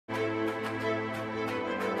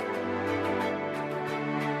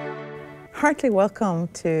Heartily welcome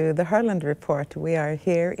to the Herland Report. We are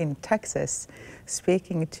here in Texas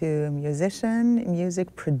speaking to a musician,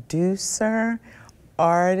 music producer,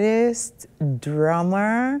 artist,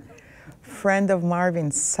 drummer, friend of Marvin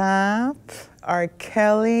Sapp, R.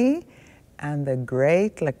 Kelly, and the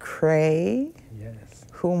great Lecrae, yes,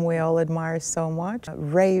 whom we all admire so much,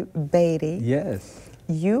 Ray Bady. Yes.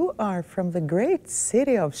 You are from the great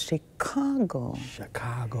city of Chicago.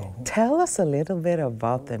 Chicago. Tell us a little bit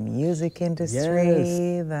about the music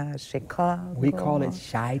industry, the Chicago. We call it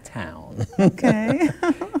Chi-Town. Okay.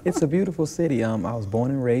 It's a beautiful city. I was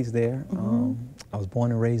born and raised there. I was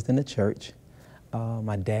born and raised in the church.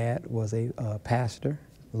 My dad was a pastor,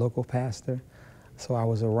 local pastor, so I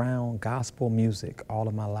was around gospel music all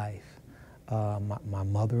of my life. My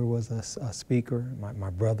mother was a speaker. My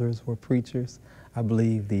brothers were preachers. I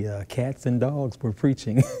believe the cats and dogs were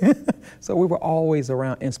preaching. So we were always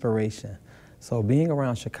around inspiration. So being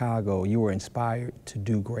around Chicago, you were inspired to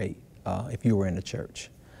do great if you were in the church.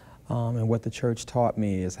 And what the church taught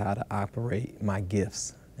me is how to operate my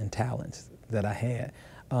gifts and talents that I had.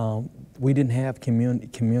 We didn't have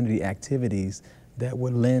community activities that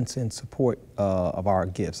would lend in support of our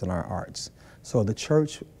gifts and our arts. So the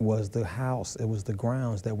church was the house, it was the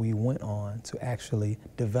grounds that we went on to actually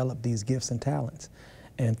develop these gifts and talents.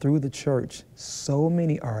 And through the church, so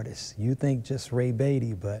many artists, you think just Ray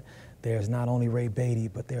Bady, but there's not only Ray Bady,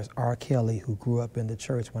 but there's R. Kelly, who grew up in the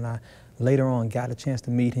church. When I later on got a chance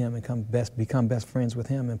to meet him and become best friends with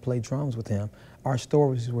him and play drums with him, our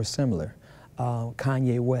stories were similar.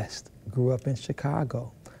 Kanye West grew up in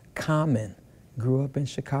Chicago. Common grew up in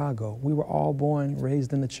Chicago. We were all born,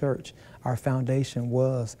 raised in the church. Our foundation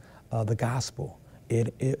was the gospel.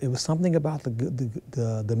 It was something about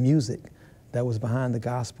the music that was behind the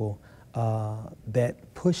gospel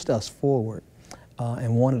that pushed us forward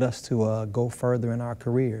and wanted us to go further in our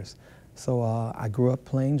careers. So I grew up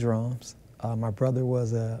playing drums. My brother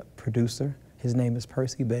was a producer. His name is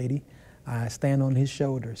Bady. I stand on his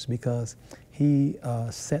shoulders because he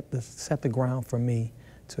set the ground for me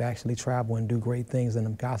to actually travel and do great things in the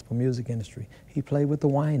gospel music industry. He played with the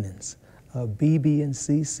Winans, BB and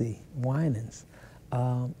CC Winans.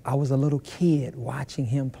 I was a little kid watching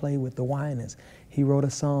him play with the Winans. He wrote a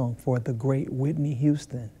song for the great Whitney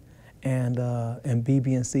Houston and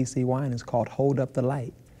BB and CC Winans called Hold Up the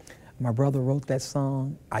Light. My brother wrote that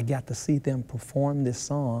song. I got to see them perform this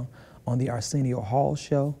song on the Arsenio Hall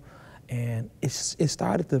show, and it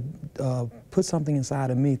started to put something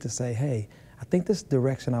inside of me to say, hey, I think this is the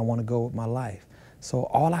direction I want to go with my life. So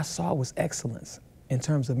all I saw was excellence in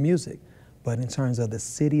terms of music, but in terms of the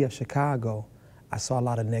city of Chicago, I saw a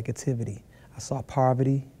lot of negativity. I saw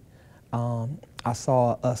poverty. I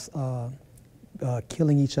saw us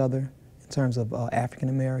killing each other in terms of African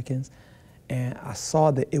Americans. And I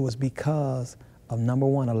saw that it was because of, number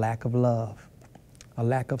one, a lack of love, a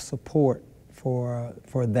lack of support for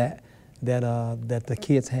that the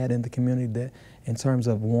kids had in the community, that in terms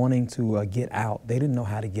of wanting to get out. They didn't know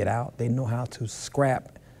how to get out. They didn't know how to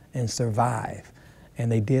scrap and survive.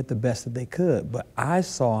 And they did the best that they could. But I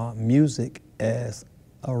saw music as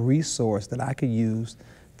a resource that I could use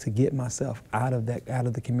to get myself out of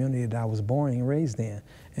the community that I was born and raised in.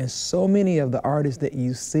 And so many of the artists that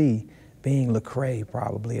you see, being Lecrae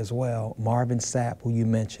probably as well, Marvin Sapp, who you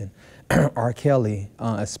mentioned, R. Kelly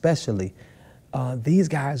especially, these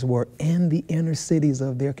guys were in the inner cities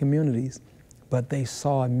of their communities, but they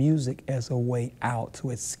saw music as a way out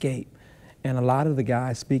to escape. And a lot of the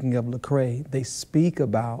guys, speaking of Lecrae, they speak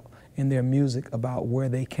about, in their music, about where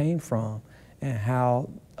they came from and how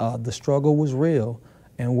the struggle was real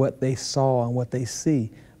and what they saw and what they see.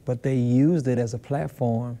 But they used it as a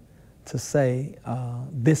platform to say,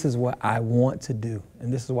 this is what I want to do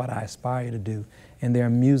and this is what I aspire to do. And their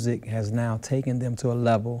music has now taken them to a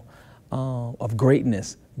level of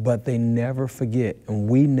greatness, but they never forget, and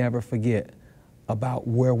we never forget, about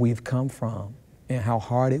where we've come from and how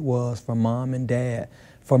hard it was for mom and dad.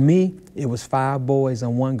 For me, it was 5 boys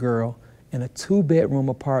and 1 girl in a 2-bedroom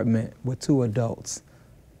apartment with 2 adults.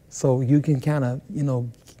 So you can kind of,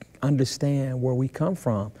 understand where we come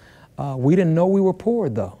from. We didn't know we were poor,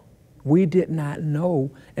 though. We did not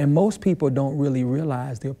know, and most people don't really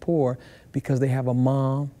realize they're poor because they have a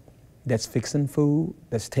mom that's fixing food,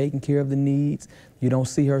 that's taking care of the needs. You don't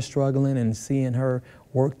see her struggling and seeing her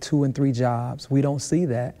work 2 and 3 jobs. We don't see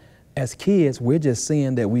that. As kids, we're just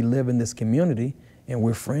seeing that we live in this community and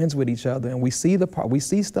we're friends with each other, and we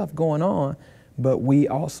see stuff going on, but we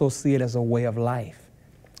also see it as a way of life.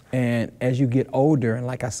 And as you get older, and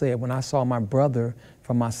like I said, when I saw my brother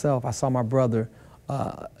for myself, I saw my brother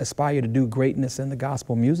aspire to do greatness in the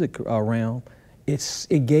gospel music realm,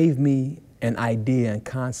 it gave me an idea and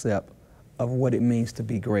concept of what it means to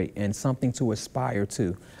be great and something to aspire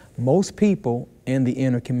to. Most people in the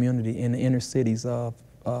inner community, in the inner cities of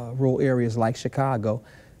rural areas like Chicago,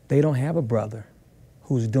 they don't have a brother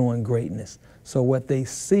who's doing greatness. So what they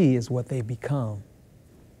see is what they become.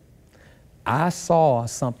 I saw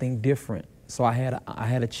something different, so I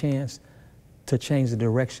had a chance to change the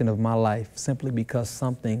direction of my life simply because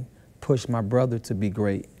something pushed my brother to be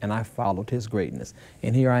great, and I followed his greatness.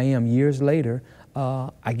 And here I am, years later,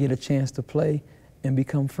 I get a chance to play and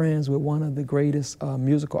become friends with one of the greatest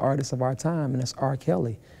musical artists of our time, and that's R.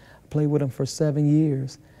 Kelly. I played with him for 7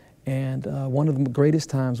 years, and one of the greatest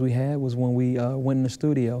times we had was when we went in the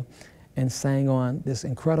studio and sang on this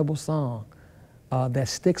incredible song that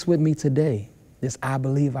sticks with me today, this I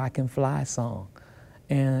Believe I Can Fly song.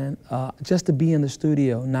 And just to be in the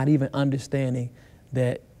studio, not even understanding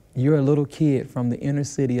that you're a little kid from the inner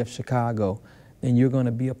city of Chicago, and you're going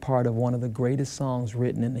to be a part of one of the greatest songs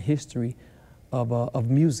written in the history of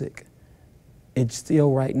music. It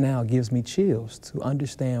still right now gives me chills to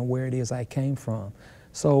understand where it is I came from.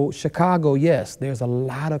 So Chicago, yes, there's a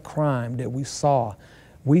lot of crime that we saw.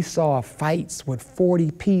 We saw fights with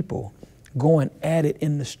 40 people going at it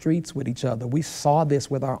in the streets with each other. We saw this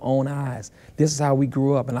with our own eyes. This is how we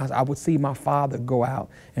grew up. And I would see my father go out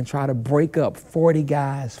and try to break up 40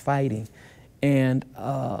 guys fighting. And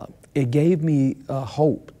it gave me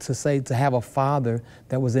hope to have a father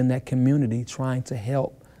that was in that community trying to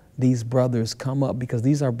help these brothers come up, because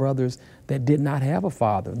these are brothers that did not have a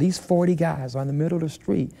father. These 40 guys are in the middle of the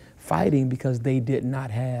street fighting because they did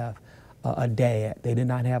not have a dad. They did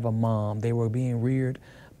not have a mom. They were being reared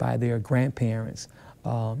by their grandparents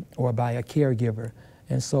or by a caregiver.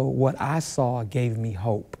 And so what I saw gave me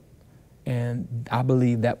hope. And I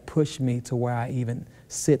believe that pushed me to where I even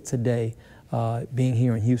sit today, being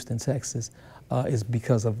here in Houston, Texas, is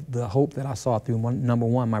because of the hope that I saw through, number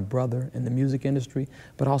one, my brother in the music industry,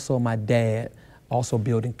 but also my dad, also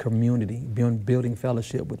building community, building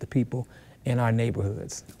fellowship with the people in our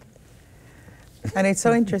neighborhoods. And it's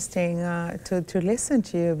so interesting to listen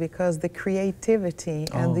to you, because the creativity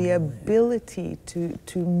and the ability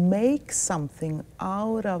to make something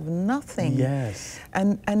out of nothing. Yes.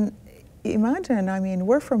 And imagine, I mean,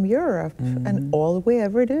 we're from Europe, and all we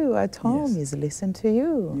ever do at home is listen to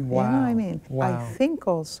you. Wow. You know what I mean? Wow. I think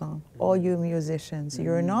also, all you musicians,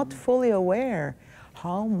 you're not fully aware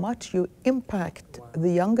how much you impact the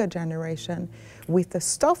younger generation with the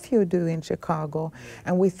stuff you do in Chicago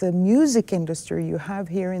and with the music industry you have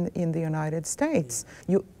here in the United States.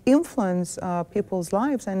 You influence people's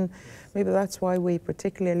lives, and maybe that's why we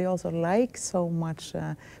particularly also like so much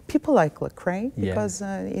people like Lecrae, because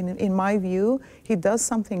in my view, he does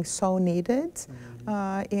something so needed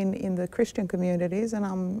in the Christian communities, and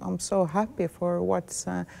I'm so happy for what's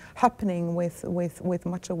happening with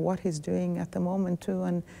much of what he's doing at the moment too.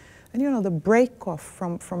 And you know, the break off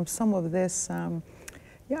from some of this,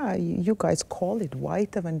 yeah, you guys call it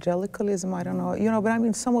white evangelicalism, I don't know, you know, but I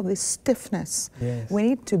mean some of this stiffness. Yes. We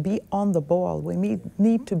need to be on the ball. We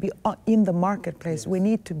need to be in the marketplace. We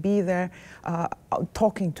need to be there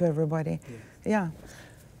talking to everybody. Yeah.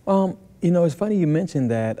 You know, it's funny you mentioned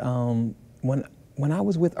that. When I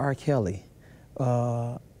was with R. Kelly,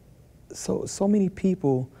 so many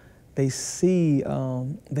people, they see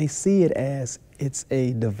it as it's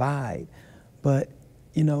a divide, but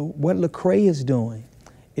you know what Lecrae is doing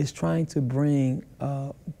is trying to bring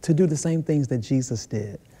to do the same things that Jesus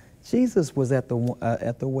did. Jesus was at the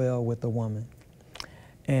well with the woman,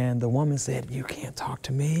 and the woman said, "You can't talk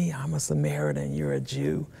to me. I'm a Samaritan. You're a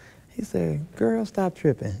Jew." He said, "Girl, stop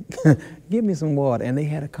tripping. Give me some water." And they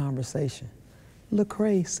had a conversation.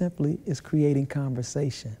 Lecrae simply is creating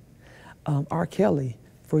conversation. R. Kelly,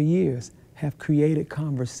 for years, have created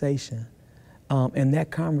conversation, and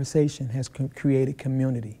that conversation has created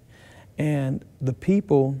community. And the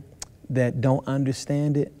people that don't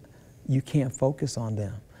understand it, you can't focus on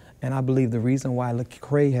them. And I believe the reason why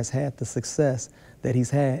Lecrae has had the success that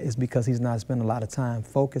he's had is because he's not spent a lot of time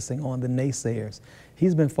focusing on the naysayers.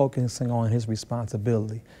 He's been focusing on his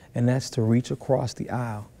responsibility, and that's to reach across the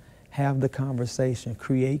aisle, have the conversation,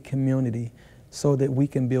 create community so that we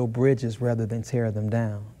can build bridges rather than tear them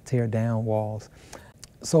down, tear down walls.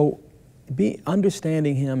 So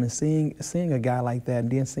understanding him and seeing a guy like that, and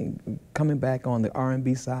then coming back on the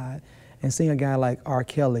R&B side and seeing a guy like R.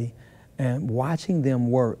 Kelly and watching them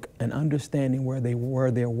work and understanding where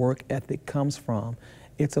their work ethic comes from.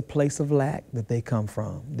 It's a place of lack that they come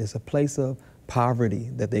from. There's a place of poverty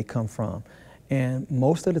that they come from. And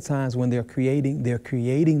most of the times when they're creating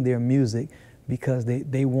their music because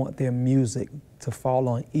they want their music to fall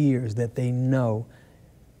on ears that they know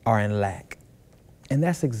are in lack. And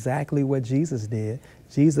that's exactly what Jesus did.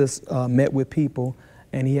 Jesus met with people,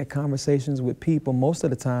 and he had conversations with people most of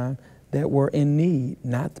the time that were in need,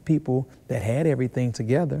 not the people that had everything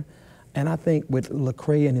together. And I think with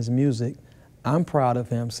Lecrae and his music, I'm proud of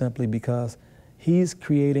him simply because he's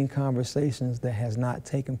creating conversations that has not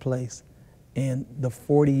taken place in the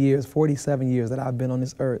 47 years that I've been on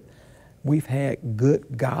this earth. We've had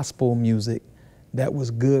good gospel music that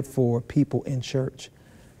was good for people in church.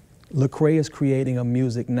 Lecrae is creating a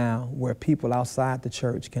music now where people outside the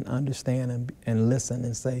church can understand and listen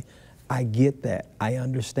and say, I get that, I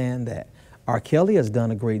understand that. R. Kelly has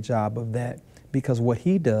done a great job of that because what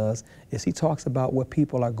he does is he talks about what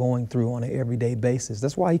people are going through on an everyday basis.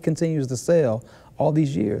 That's why he continues to sell all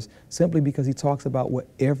these years, simply because he talks about what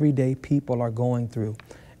everyday people are going through.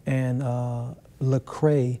 And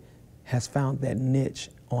Lecrae has found that niche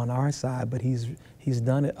on our side, but he's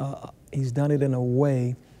done it in a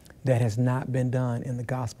way that has not been done in the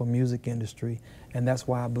gospel music industry, and that's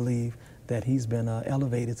why I believe that he's been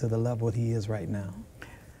elevated to the level he is right now.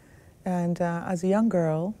 And as a young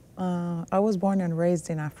girl, I was born and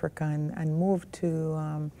raised in Africa and moved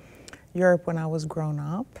to Europe when I was grown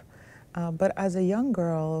up. But as a young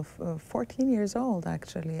girl, 14 years old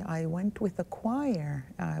actually, I went with a choir.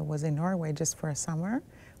 I was in Norway just for a summer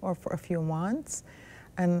or for a few months.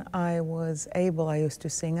 And I used to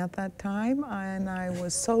sing at that time, and I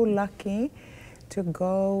was so lucky to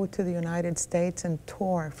go to the United States and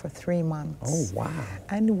tour for 3 months. Oh, wow.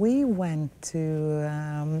 And we went to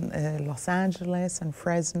Los Angeles and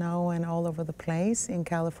Fresno and all over the place in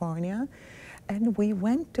California. And we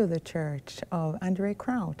went to the church of Andre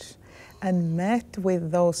Crouch and met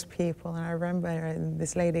with those people. And I remember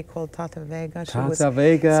this lady called Tata Vega. She was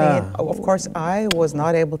singing. Of course, I was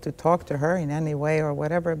not able to talk to her in any way or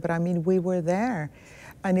whatever, but I mean, we were there.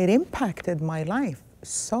 And it impacted my life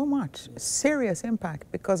so much, serious impact,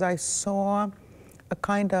 because I saw a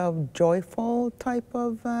kind of joyful type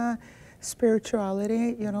of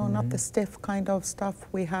spirituality, you know, not the stiff kind of stuff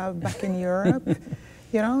we have back in Europe.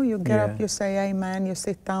 You know, you get up, you say amen, you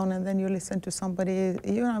sit down, and then you listen to somebody,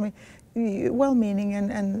 you know, I mean, well-meaning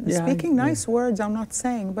and speaking nice words, I'm not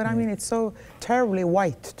saying, but I mean, it's so terribly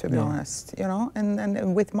white, to be honest, you know,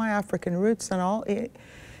 and with my African roots and all,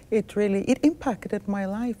 it really impacted my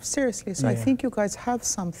life, seriously. So I think you guys have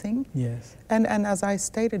something. Yes. And as I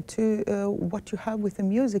stated too, what you have with the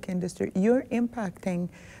music industry, you're impacting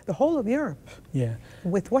the whole of Europe. Yeah.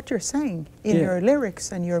 With what you're saying in your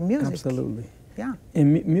lyrics and your music. Absolutely. Yeah.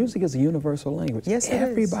 And music is a universal language. Yes, it is.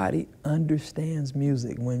 Everybody understands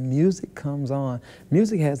music. When music comes on,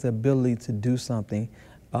 music has the ability to do something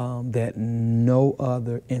that no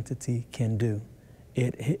other entity can do.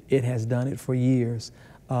 It has done it for years.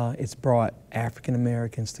 It's brought African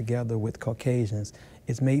Americans together with Caucasians.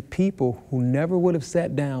 It's made people who never would have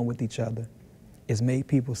sat down with each other. It's made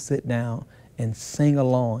people sit down and sing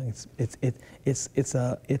along. It's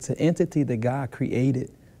an entity that God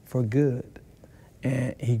created for good.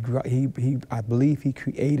 And I believe he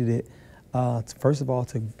created it, first of all,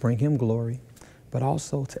 to bring him glory, but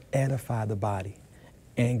also to edify the body.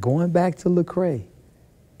 And going back to Lecrae,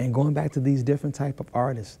 and going back to these different type of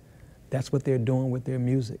artists, that's what they're doing with their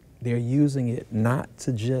music. They're using it not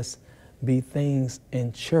to just be things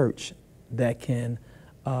in church that can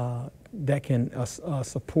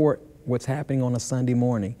support what's happening on a Sunday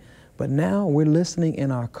morning, but now we're listening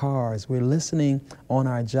in our cars, we're listening on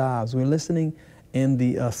our jobs, we're listening in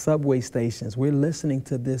the subway stations. We're listening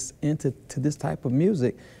to this type of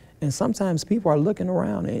music, and sometimes people are looking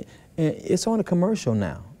around, and it's on a commercial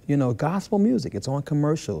now. You know, gospel music, it's on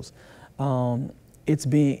commercials. It's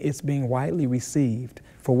being widely received.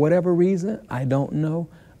 For whatever reason, I don't know,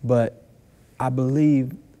 but I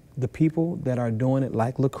believe the people that are doing it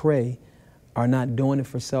like Lecrae are not doing it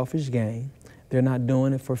for selfish gain. They're not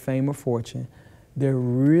doing it for fame or fortune. They're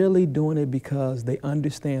really doing it because they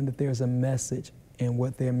understand that there's a message in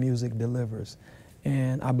what their music delivers.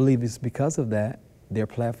 And I believe it's because of that their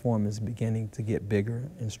platform is beginning to get bigger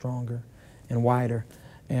and stronger and wider.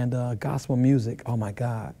 And gospel music, oh my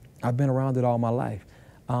God, I've been around it all my life.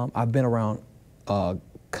 I've been around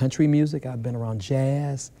country music, I've been around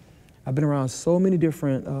jazz, I've been around so many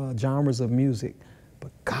different genres of music,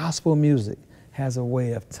 but gospel music has a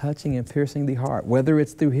way of touching and piercing the heart, whether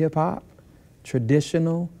it's through hip hop,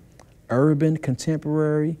 traditional, urban,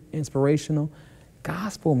 contemporary, inspirational.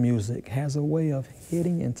 Gospel music has a way of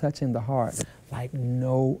hitting and touching the heart like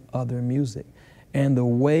no other music. And the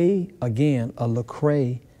way, again,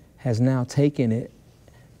 Lecrae has now taken it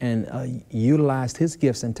and utilized his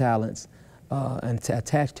gifts and talents and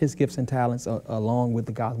attached his gifts and talents along with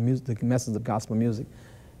the gospel music, the message of gospel music,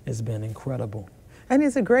 has been incredible. And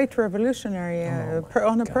he's a great revolutionary.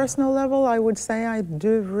 On a personal level, I would say I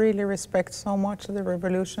do really respect so much the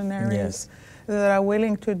revolutionaries that are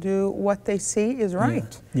willing to do what they see is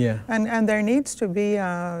right. And there needs to be,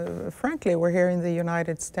 frankly, we're here in the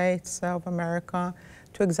United States of America,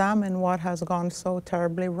 to examine what has gone so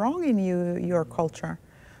terribly wrong in your culture.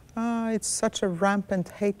 It's such a rampant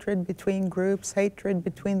hatred between groups, hatred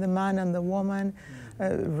between the man and the woman,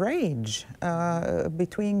 rage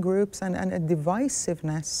between groups, and a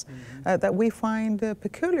divisiveness that we find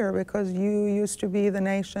peculiar, because you used to be the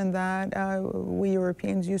nation that we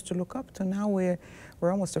Europeans used to look up to. Now we're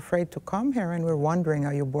almost afraid to come here, and we're wondering,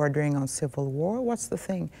 are you bordering on civil war? What's the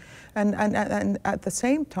thing? And at the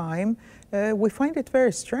same time, we find it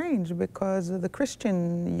very strange, because the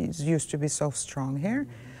Christians used to be so strong here.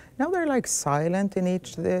 Now they're like silent in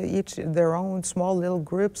each their own small little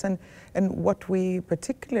groups, and what we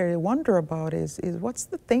particularly wonder about is what's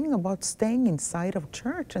the thing about staying inside of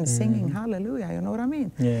church and singing hallelujah? You know what I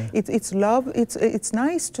mean? It's love. It's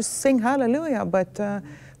nice to sing hallelujah,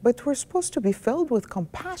 but we're supposed to be filled with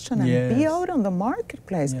compassion and be out on the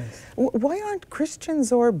marketplace. Why aren't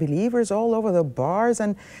Christians or believers all over the bars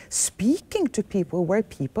and speaking to people where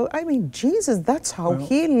people, I mean, Jesus, that's how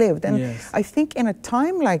he lived. And I think in a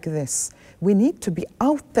time like this, we need to be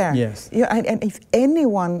out there. And if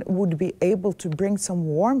anyone would be able to bring some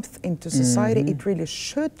warmth into society, it really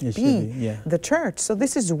should be the church. So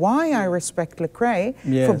this is why I respect Lecrae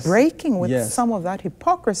for breaking with some of that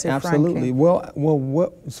hypocrisy, Absolutely. frankly.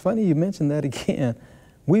 Well, it's funny you mentioned that again.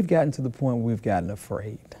 We've gotten to the point where we've gotten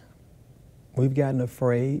afraid. We've gotten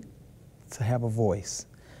afraid to have a voice,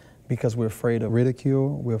 because we're afraid of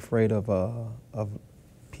ridicule. We're afraid of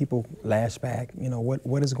people lash back. You know,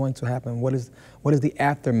 what is going to happen? What is the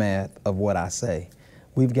aftermath of what I say?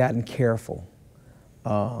 We've gotten careful.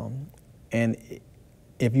 And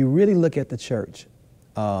if you really look at the church,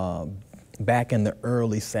 back in the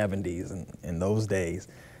early 70s and in those days,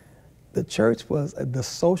 the church was the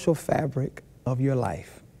social fabric of your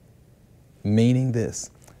life. Meaning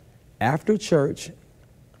this: after church,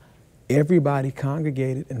 everybody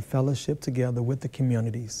congregated and fellowshiped together with the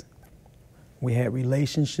communities. We had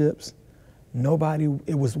relationships.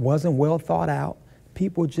 It wasn't well thought out.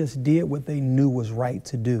 People just did what they knew was right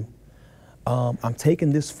to do. I'm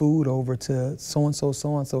taking this food over to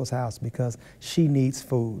so-and-so's house because she needs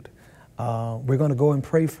food. We're going to go and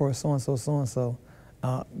pray for so-and-so.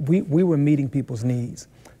 We were meeting people's needs.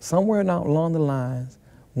 Somewhere along the lines,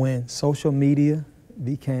 when social media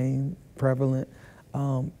became prevalent,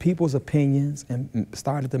 people's opinions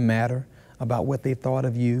started to matter about what they thought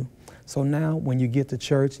of you. So now when you get to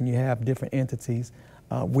church and you have different entities,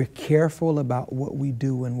 we're careful about what we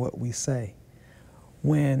do and what we say.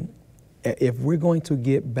 If we're going to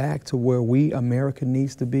get back to where America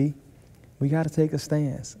needs to be, we got to take a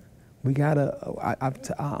stance.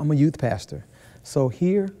 I'm a youth pastor. So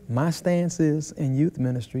here, my stance is in youth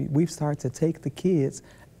ministry, we've started to take the kids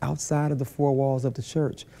outside of the four walls of the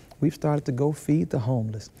church. We've started to go feed the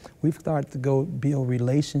homeless. We've started to go build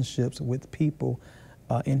relationships with people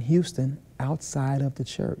in Houston outside of the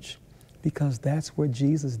church, because that's where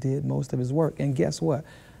Jesus did most of his work. And guess what?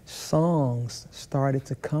 Songs started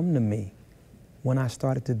to come to me when I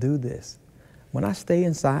started to do this. When I stay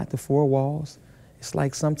inside the four walls, it's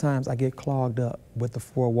like sometimes I get clogged up with the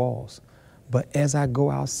four walls. But as I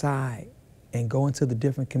go outside and go into the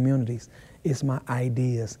different communities, it's my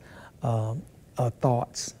ideas,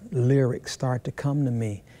 thoughts, lyrics start to come to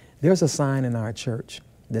me. There's a sign in our church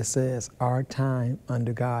that says, "Our time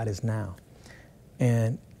under God is now."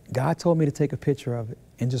 And God told me to take a picture of it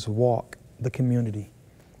and just walk the community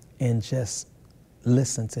and just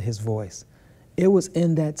listen to his voice. It was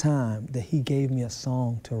in that time that he gave me a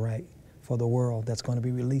song to write for the world that's going to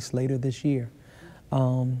be released later this year.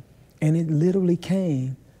 And it literally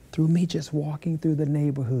came through me just walking through the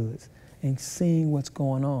neighborhoods and seeing what's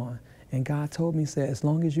going on. And God told me, said, as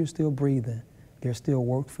long as you're still breathing, there's still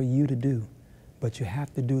work for you to do. But you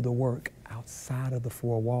have to do the work outside of the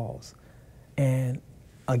four walls. And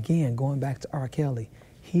again, going back to R. Kelly,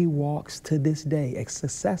 he walks to this day, as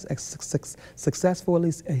successful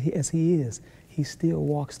as he is, he still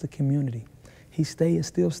walks the community. He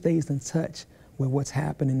still stays in touch with what's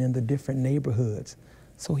happening in the different neighborhoods.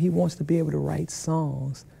 So he wants to be able to write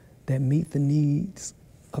songs that meet the needs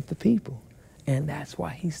of the people. And that's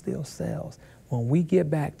why he still sells. When we get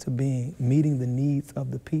back to meeting the needs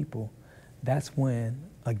of the people, that's when,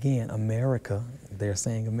 again, America, they're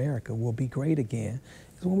saying America, will be great again.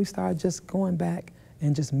 Is when we start just going back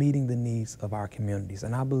and just meeting the needs of our communities.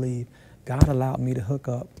 And I believe God allowed me to hook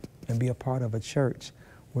up and be a part of a church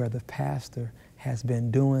where the pastor has been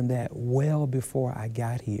doing that well before I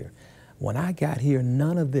got here. When I got here,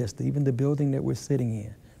 none of this, even the building that we're sitting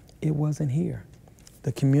in, it wasn't here.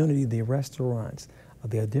 The community, the restaurants,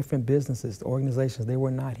 the different businesses, the organizations, they were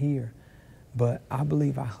not here. But I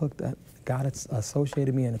believe God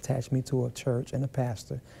associated me and attached me to a church and a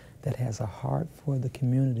pastor that has a heart for the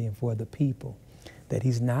community and for the people. That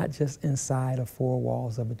he's not just inside of four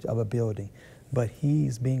walls of a building, but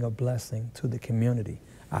he's being a blessing to the community.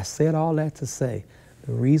 I said all that to say,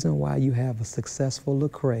 the reason why you have a successful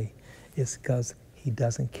Lecrae is because he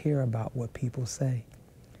doesn't care about what people say.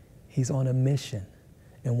 He's on a mission.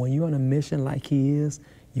 And when you're on a mission like he is,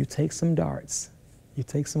 you take some darts, you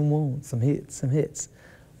take some wounds, some hits.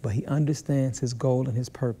 But he understands his goal and his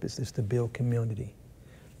purpose is to build community.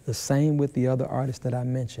 The same with the other artists that I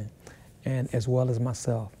mentioned, and as well as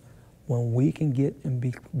myself. When we can get and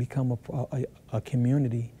become a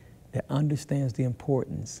community that understands the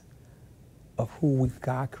importance of who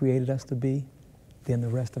God created us to be, then the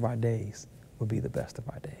rest of our days will be the best of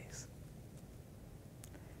our days.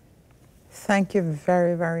 Thank you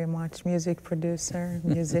very, very much, music producer,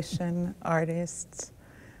 musician, artist,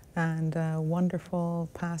 and wonderful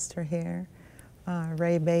pastor here,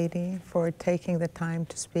 Ray Bady, for taking the time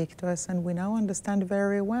to speak to us. And we now understand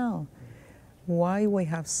very well why we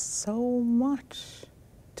have so much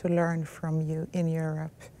to learn from you in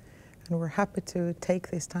Europe. And we're happy to take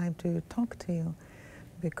this time to talk to you,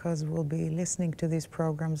 because we'll be listening to these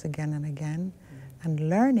programs again and again and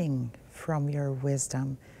learning from your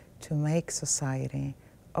wisdom to make society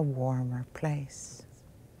a warmer place.